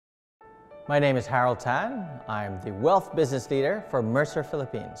My name is Harold Tan. I'm the Wealth Business Leader for Mercer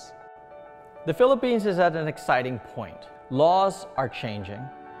Philippines. The Philippines is at an exciting point. Laws are changing.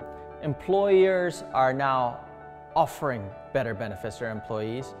 Employers are now offering better benefits to their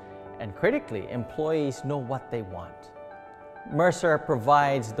employees, and critically, employees know what they want. Mercer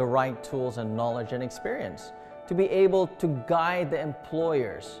provides the right tools and knowledge and experience to be able to guide the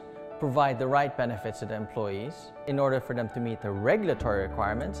employers, provide the right benefits to the employees in order for them to meet the regulatory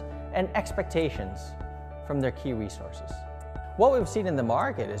requirements and expectations from their key resources. What we've seen in the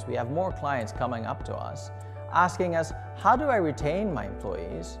market is we have more clients coming up to us asking us, how do I retain my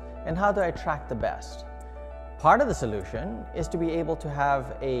employees and how do I attract the best? Part of the solution is to be able to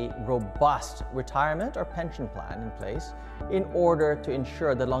have a robust retirement or pension plan in place in order to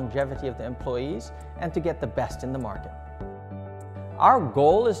ensure the longevity of the employees and to get the best in the market. Our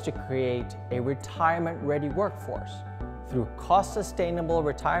goal is to create a retirement-ready workforce through cost-sustainable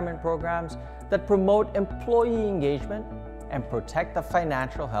retirement programs that promote employee engagement and protect the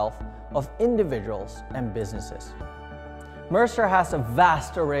financial health of individuals and businesses. Mercer has a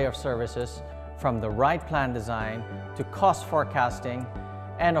vast array of services from the right plan design to cost forecasting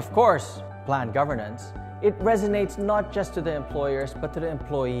and, of course, plan governance. It resonates not just to the employers but to the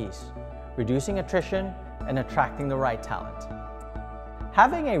employees, reducing attrition and attracting the right talent.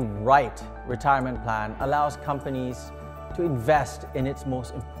 Having a right retirement plan allows companies to invest in its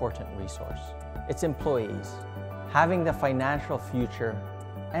most important resource, its employees. Having the financial future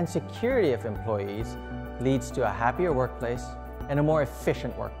and security of employees leads to a happier workplace and a more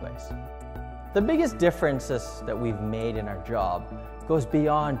efficient workplace. The biggest differences that we've made in our job goes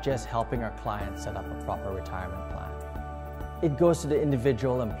beyond just helping our clients set up a proper retirement plan. It goes to the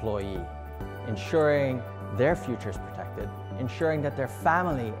individual employee, ensuring their future is protected, ensuring that their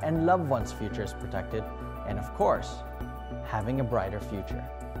family and loved ones' future is protected, and of course, having a brighter future.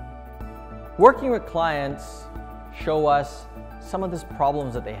 Working with clients show us some of the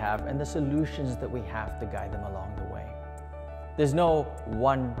problems that they have and the solutions that we have to guide them along the way. There's no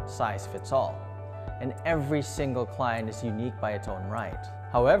one size fits all, and every single client is unique by its own right.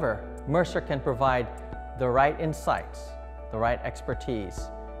 However, Mercer can provide the right insights, the right expertise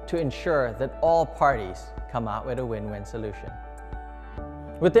to ensure that all parties come out with a win-win solution.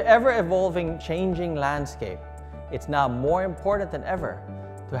 With the ever-evolving, changing landscape, it's now more important than ever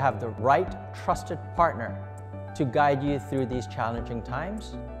to have the right, trusted partner to guide you through these challenging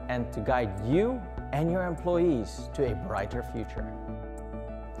times and to guide you and your employees to a brighter future.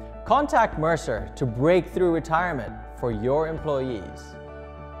 Contact Mercer to break through retirement for your employees.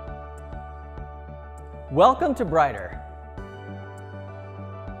 Welcome to Brighter.